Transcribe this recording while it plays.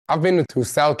I've been to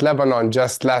South Lebanon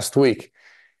just last week,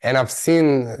 and I've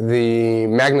seen the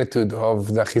magnitude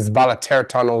of the Hezbollah terror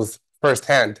tunnels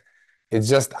firsthand. It's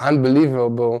just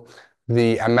unbelievable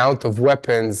the amount of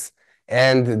weapons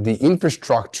and the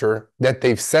infrastructure that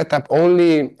they've set up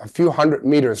only a few hundred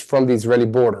meters from the Israeli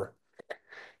border.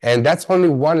 And that's only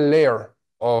one layer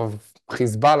of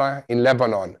Hezbollah in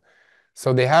Lebanon.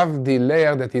 So they have the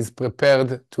layer that is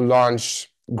prepared to launch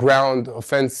ground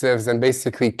offensives and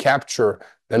basically capture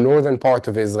the northern part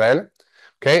of Israel.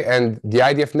 Okay, and the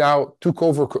IDF now took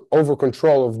over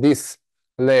control of this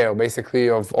layer, basically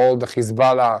of all the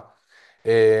Hezbollah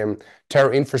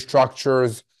terror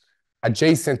infrastructures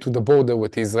adjacent to the border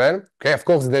with Israel. Okay, of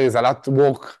course, there is a lot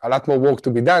more work to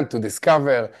be done to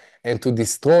discover and to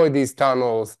destroy these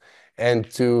tunnels and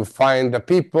to find the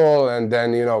people and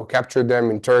then, capture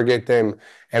them, interrogate them,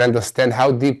 and understand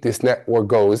how deep this network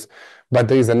goes. But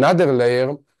there is another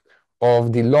layer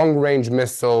of the long-range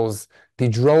missiles, the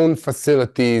drone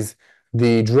facilities,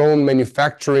 the drone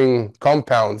manufacturing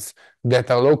compounds that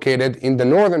are located in the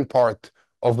northern part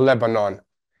of Lebanon.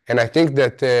 And I think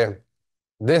that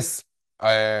this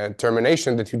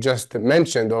termination that you just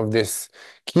mentioned of this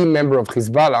key member of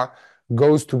Hezbollah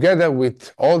goes together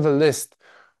with all the list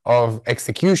of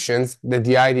executions that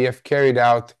the IDF carried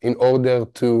out in order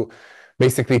to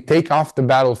basically take off the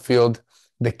battlefield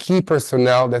the key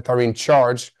personnel that are in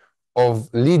charge of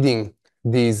leading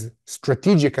these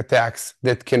strategic attacks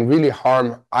that can really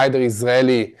harm either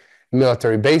Israeli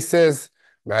military bases,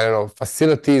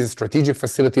 facilities, strategic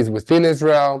facilities within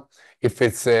Israel, if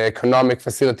it's economic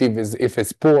facilities, if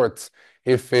it's ports,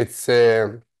 if it's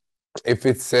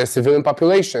civilian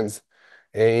populations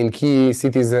in key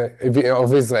cities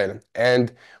of Israel.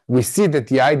 And we see that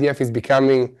the IDF is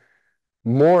becoming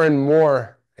more and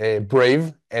more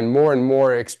brave and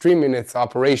more extreme in its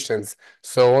operations.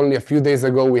 So only a few days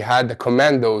ago, we had the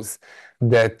commandos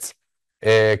that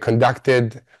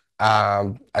conducted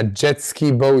a jet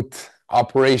ski boat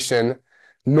operation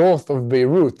north of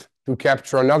Beirut to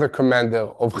capture another commander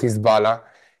of Hezbollah.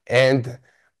 And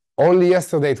only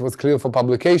yesterday it was clear for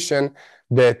publication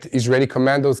that Israeli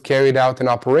commandos carried out an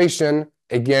operation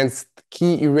against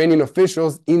key Iranian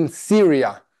officials in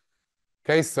Syria.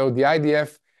 Okay, so the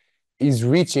IDF is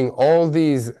reaching all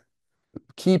these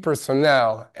key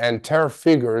personnel and terror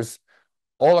figures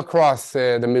all across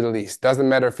the Middle East. Doesn't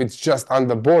matter if it's just on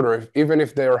the border, even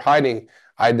if they are hiding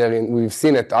we've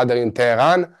seen it either in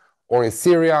Tehran or in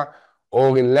Syria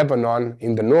or in Lebanon,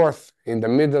 in the north, in the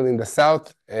middle, in the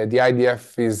south. The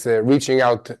IDF is reaching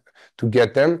out to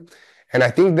get them. And I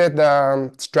think that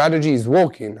the strategy is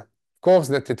working. Of course,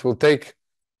 that it will take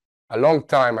a long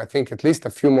time, I think at least a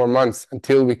few more months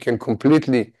until we can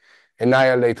completely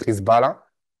annihilate Hezbollah.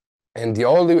 And the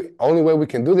only way we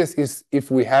can do this is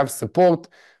if we have support,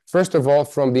 first of all,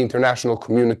 from the international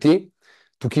community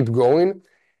to keep going,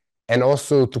 and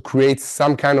also to create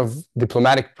some kind of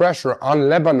diplomatic pressure on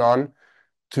Lebanon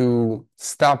to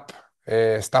stop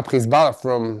Hezbollah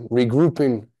from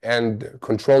regrouping and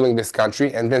controlling this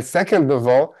country. And then second of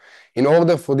all, in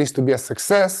order for this to be a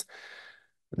success,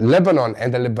 Lebanon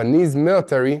and the Lebanese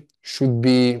military should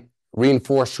be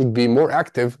reinforced, should be more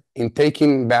active in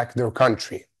taking back their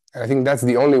country. And I think that's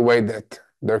the only way that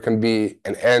there can be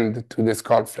an end to this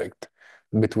conflict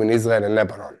between Israel and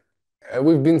Lebanon.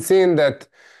 We've been seeing that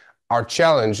our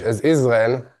challenge as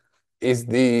Israel is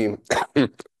the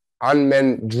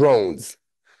unmanned drones.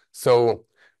 So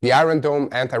the Iron Dome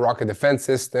anti-rocket defense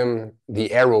system,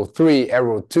 the Arrow 3,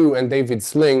 Arrow 2, and David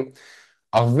Sling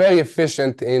are very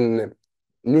efficient in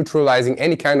neutralizing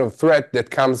any kind of threat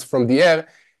that comes from the air,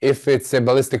 if it's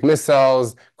ballistic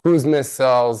missiles, cruise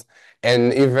missiles,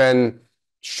 and even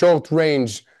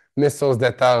short-range missiles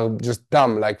that are just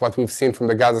dumb, like what we've seen from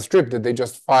the Gaza Strip, that they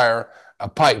just fire a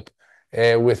pipe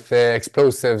with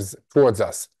explosives towards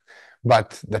us.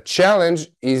 But the challenge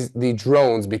is the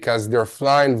drones, because they're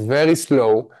flying very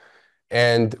slow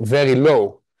and very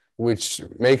low, which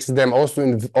makes them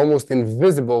also almost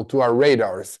invisible to our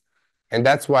radars. And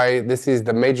that's why this is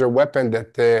the major weapon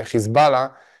that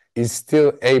Hezbollah is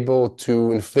still able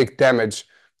to inflict damage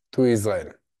to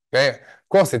Israel. Okay? Of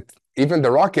course, even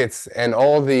the rockets and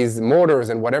all these mortars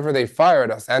and whatever they fire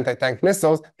at us, anti-tank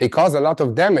missiles, they cause a lot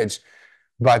of damage.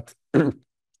 But the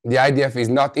IDF is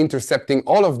not intercepting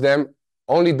all of them,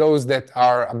 only those that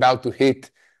are about to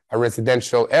hit a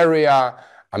residential area,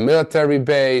 a military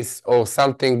base, or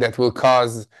something that will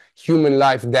cause human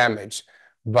life damage.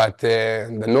 But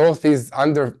the north is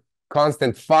under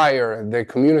constant fire. The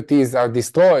communities are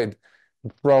destroyed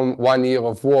from 1 year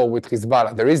of war with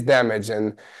Hezbollah. There is damage,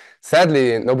 and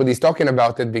sadly, nobody's talking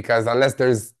about it, because unless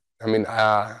there's,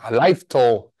 a life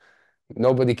toll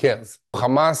nobody cares.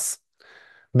 Hamas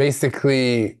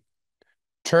basically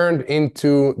turned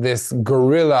into this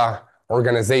guerrilla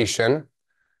organization.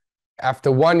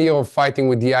 After 1 year of fighting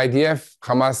with the IDF,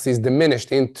 Hamas is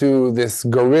diminished into this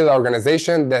guerrilla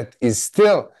organization that is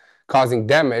still causing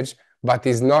damage, but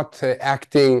is not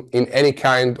acting in any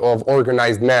kind of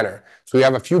organized manner. So we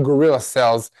have a few guerrilla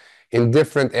cells in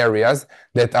different areas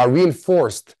that are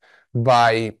reinforced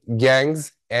by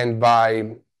gangs and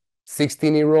by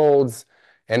 16-year-olds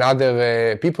and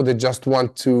other people that just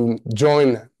want to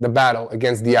join the battle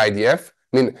against the IDF.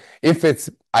 I mean, if it's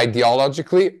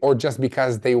ideologically or just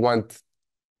because they want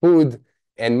food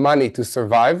and money to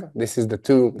survive, this is the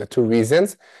two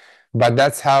reasons. But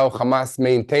that's how Hamas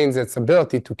maintains its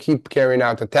ability to keep carrying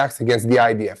out attacks against the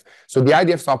IDF. So the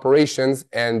IDF's operations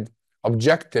and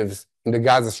objectives in the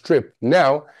Gaza Strip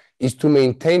now is to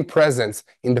maintain presence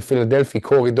in the Philadelphia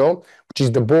corridor, which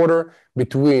is the border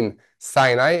between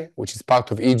Sinai, which is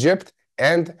part of Egypt,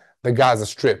 and the Gaza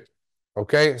Strip.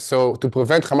 Okay, so to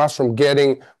prevent Hamas from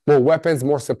getting more weapons,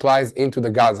 more supplies into the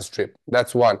Gaza Strip.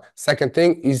 That's one. Second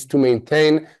thing is to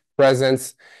maintain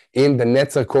presence in the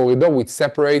Netzer corridor, which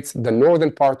separates the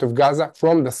northern part of Gaza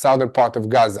from the southern part of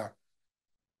Gaza.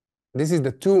 This is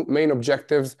the two main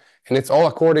objectives, and it's all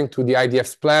according to the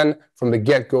IDF's plan from the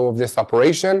get-go of this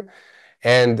operation.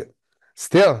 And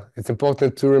still, it's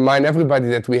important to remind everybody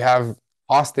that we have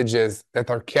hostages that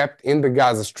are kept in the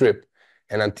Gaza Strip.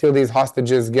 And until these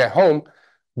hostages get home,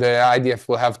 the IDF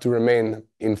will have to remain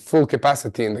in full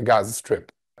capacity in the Gaza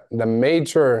Strip. The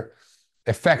major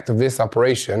effect of this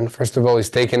operation, first of all, is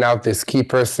taking out this key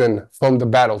person from the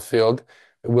battlefield.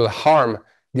 It will harm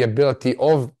the ability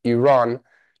of Iran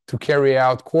to carry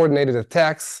out coordinated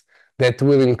attacks that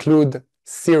will include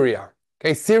Syria.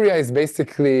 Okay, Syria is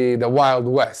basically the Wild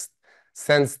West.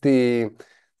 Since the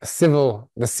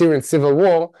Syrian civil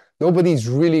war, nobody's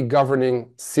really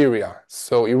governing Syria.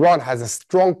 So Iran has a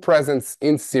strong presence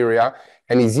in Syria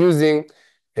and is using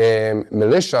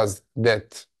militias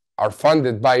that are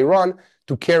funded by Iran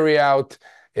to carry out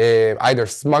either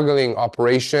smuggling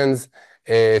operations,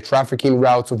 trafficking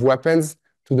routes of weapons,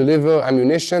 to deliver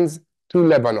ammunitions to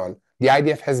Lebanon. The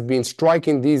IDF has been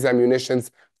striking these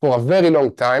ammunitions for a very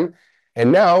long time,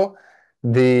 and now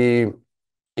the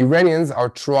Iranians are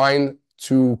trying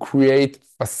to create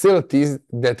facilities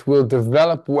that will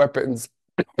develop weapons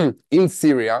in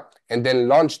Syria and then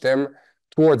launch them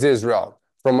towards Israel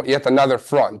from yet another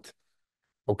front.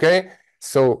 Okay?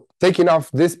 So taking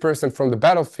off this person from the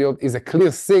battlefield is a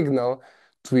clear signal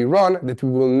to Iran that we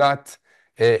will not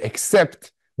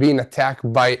accept being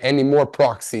attacked by any more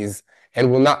proxies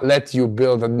and will not let you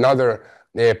build another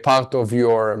part of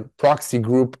your proxy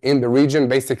group in the region,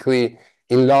 basically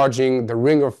enlarging the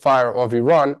ring of fire of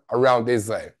Iran around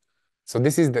Israel. So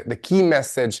this is the key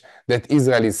message that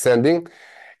Israel is sending.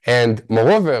 And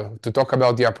moreover, to talk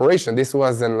about the operation, this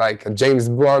wasn't like a James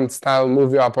Bond style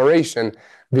movie operation,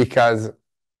 because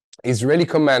Israeli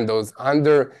commandos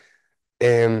under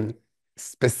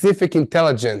specific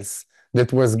intelligence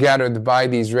that was gathered by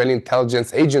the Israeli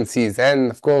intelligence agencies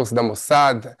and, of course, the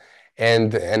Mossad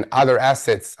and other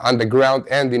assets on the ground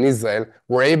and in Israel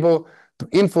were able to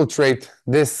infiltrate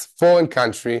this foreign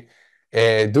country,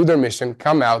 do their mission,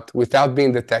 come out without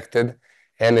being detected,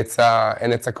 and it's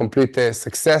a complete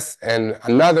success and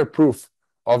another proof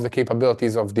of the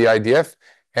capabilities of the IDF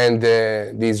and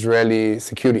the Israeli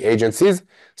security agencies.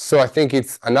 So I think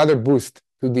it's another boost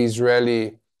to the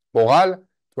Israeli morale,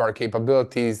 to our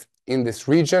capabilities in this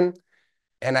region.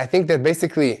 And I think that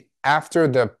basically after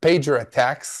the pager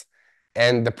attacks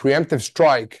and the preemptive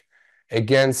strike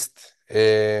against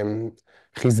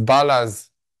Hezbollah's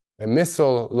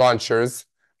missile launchers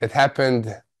that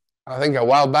happened, I think, a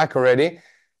while back already,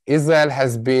 Israel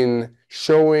has been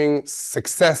showing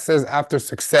successes after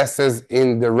successes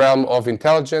in the realm of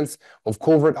intelligence, of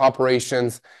covert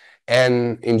operations,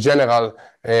 and in general,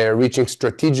 reaching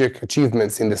strategic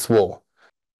achievements in this war.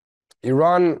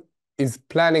 Iran is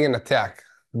planning an attack.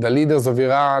 The leaders of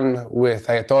Iran, with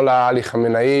Ayatollah Ali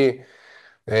Khamenei,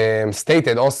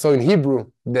 stated also in Hebrew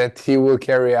that he will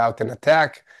carry out an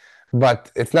attack,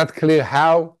 but it's not clear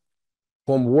how,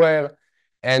 from where,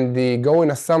 and the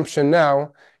going assumption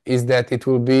now is that it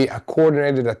will be a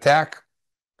coordinated attack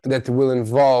that will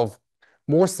involve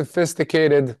more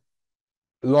sophisticated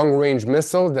long-range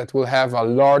missiles that will have a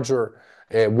larger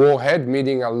warhead,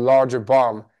 meaning a larger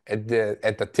bomb at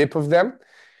the tip of them.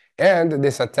 And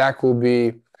this attack will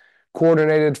be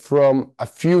coordinated from a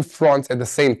few fronts at the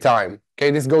same time. Okay,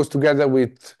 this goes together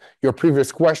with your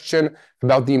previous question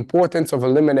about the importance of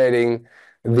eliminating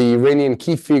the Iranian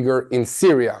key figure in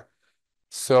Syria.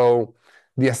 So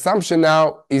the assumption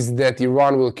now is that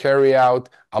Iran will carry out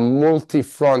a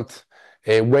multi-front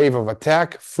wave of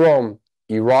attack from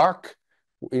Iraq,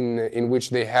 in which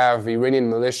they have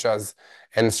Iranian militias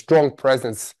and strong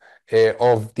presence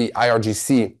of the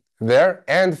IRGC there,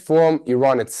 and from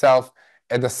Iran itself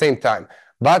at the same time.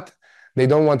 But they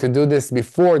don't want to do this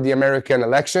before the American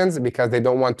elections because they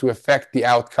don't want to affect the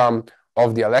outcome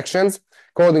of the elections.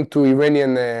 According to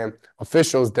Iranian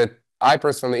officials that I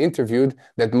personally interviewed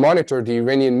that monitor the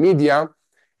Iranian media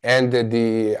and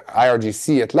the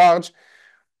IRGC at large,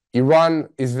 Iran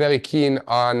is very keen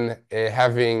on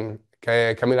having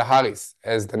Kamala Harris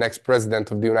as the next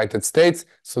president of the United States,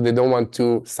 so they don't want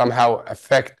to somehow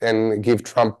affect and give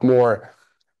Trump more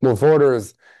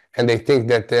voters, and they think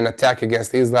that an attack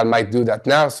against Israel might do that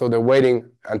now, so they're waiting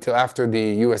until after the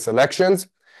US elections.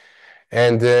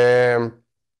 And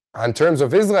in terms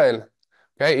of Israel,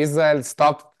 okay, Israel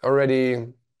stopped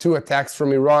already 2 attacks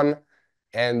from Iran,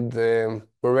 and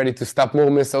we're ready to stop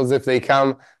more missiles if they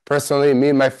come. Personally, me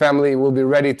and my family will be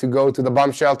ready to go to the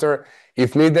bomb shelter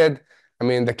if needed. I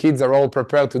mean, the kids are all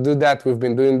prepared to do that. We've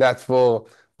been doing that for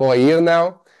a year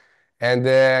now. And,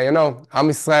 Am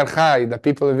Yisrael Chai, the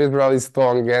people of Israel is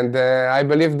strong. And I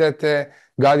believe that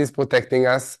God is protecting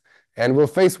us and we'll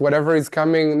face whatever is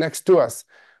coming next to us.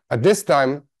 At this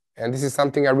time, and this is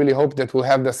something I really hope that we'll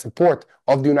have the support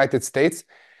of the United States.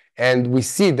 And we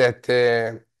see that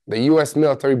the US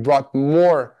military brought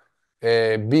more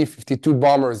B-52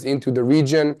 bombers into the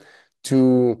region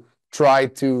to try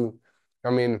to,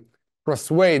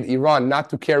 persuade Iran not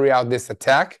to carry out this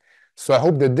attack. So I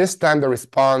hope that this time the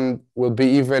response will be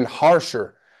even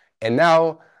harsher. And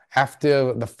now,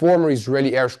 after the former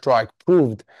Israeli airstrike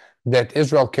proved that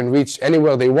Israel can reach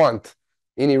anywhere they want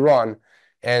in Iran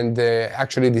and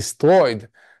actually destroyed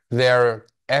their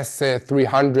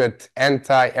S-300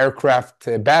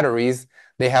 anti-aircraft batteries,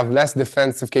 they have less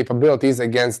defensive capabilities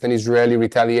against an Israeli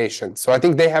retaliation. So I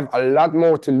think they have a lot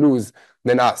more to lose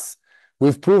than us.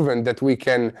 We've proven that we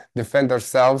can defend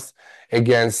ourselves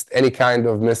against any kind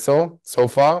of missile so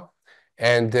far.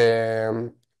 And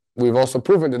we've also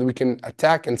proven that we can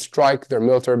attack and strike their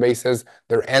military bases,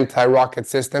 their anti-rocket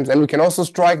systems, and we can also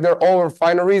strike their oil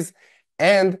refineries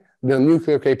and their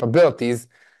nuclear capabilities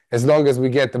as long as we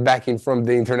get the backing from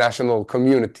the international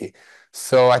community.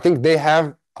 So I think they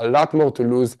have a lot more to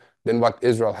lose than what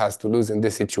Israel has to lose in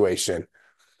this situation.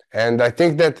 And I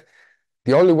think that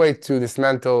the only way to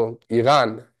dismantle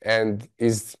Iran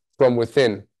is from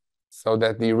within, so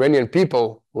that the Iranian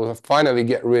people will finally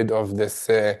get rid of this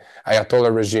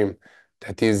Ayatollah regime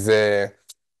that is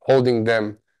holding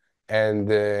them and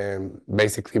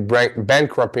basically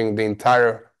bankrupting the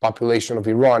entire population of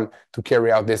Iran to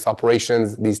carry out these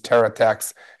operations, these terror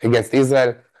attacks against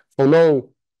Israel for no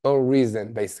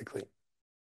reason, basically.